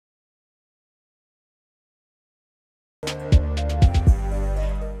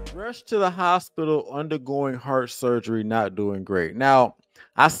Rushed to the hospital undergoing heart surgery, not doing great. Now,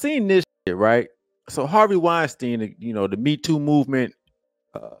 I seen this shit, right? So Harvey Weinstein, the Me Too movement,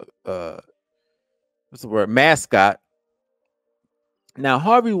 uh, what's the word, mascot. Now,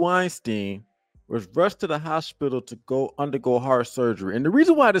 Harvey Weinstein was rushed to the hospital to go undergo heart surgery. And the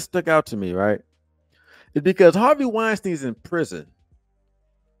reason why this stuck out to me, right, is because Harvey Weinstein's in prison.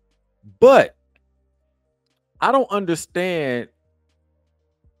 But I don't understand,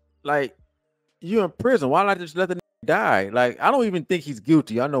 like, you're in prison. Why not just let the nigga die? Like, I don't even think he's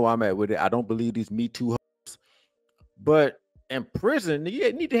guilty. I know where I'm at with it. I don't believe these Me Too hoes. But in prison,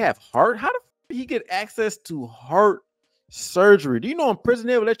 you need to have heart. How the fuck did he get access to heart surgery? Do you know in prison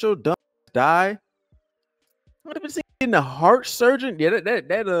they will let your dumb die? What if it's getting a heart surgeon? Yeah,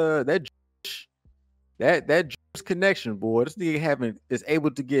 that Jewish connection, boy. This nigga is able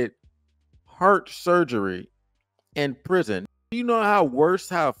to get heart surgery in prison. Do you know how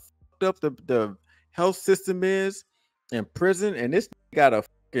fucked up the health system is in prison? And this got a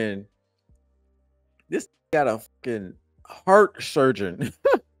fucking heart surgeon.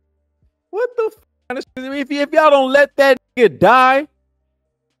 What the fuck? I mean, if y'all don't let that nigga die,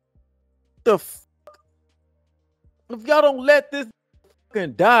 the fuck? If y'all don't let this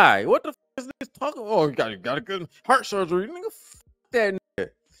fucking die, what the fuck is this talking? Oh, you got a good heart surgery, nigga. Fuck that nigga.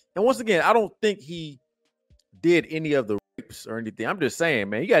 And once again, I don't think he did any of the rapes or anything. I'm just saying,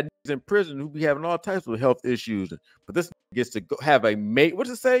 man, you got niggas in prison who be having all types of health issues, but this gets to go have a mate. What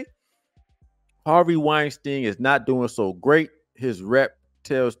does it say? Harvey Weinstein is not doing so great. His rep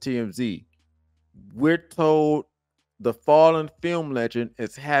tells TMZ. We're told the fallen film legend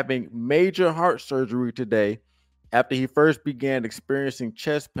is having major heart surgery today after he first began experiencing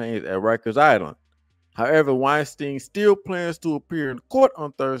chest pains at Rikers Island. However, Weinstein still plans to appear in court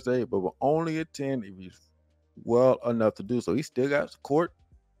on Thursday, but will only attend if he's well enough to do so. He still got court,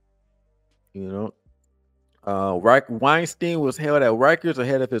 Weinstein was held at Rikers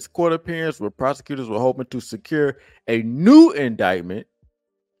ahead of his court appearance, where prosecutors were hoping to secure a new indictment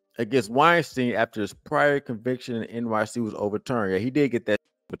against Weinstein after his prior conviction in NYC was overturned. Yeah, he did get that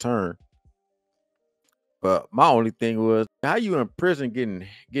overturned. But my only thing was, how you in prison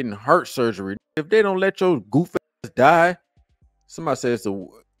getting heart surgery? If they don't let your goof ass die, somebody says if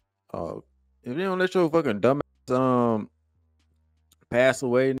they don't let your fucking dumb ass pass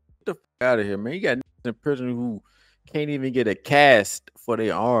away, get the fuck out of here, man. You got niggas in prison who can't even get a cast for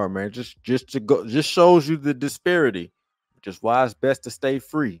their arm, man. Just shows you the disparity. Which is why it's best to stay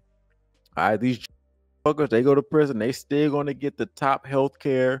free. All right, these fuckers, they go to prison, they still going to get the top health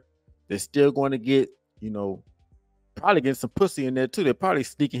care. They're still going to get, probably getting some pussy in there too. They're probably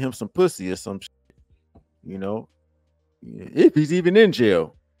sneaking him some pussy or some shit, if he's even in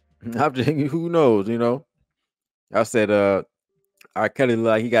jail. I'm just thinking, who knows, I said, R. Kelly,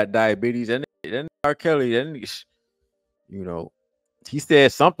 like, he got diabetes. And R. Kelly, he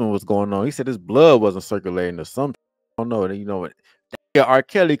said something was going on. He said his blood wasn't circulating or something. I don't know. R.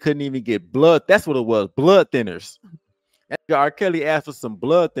 Kelly couldn't even get blood. That's what it was, blood thinners. R. Kelly asked for some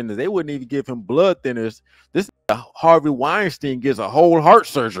blood thinners. They wouldn't even give him blood thinners. This Harvey Weinstein gets a whole heart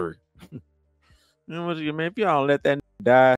surgery. Man, if y'all don't let that die,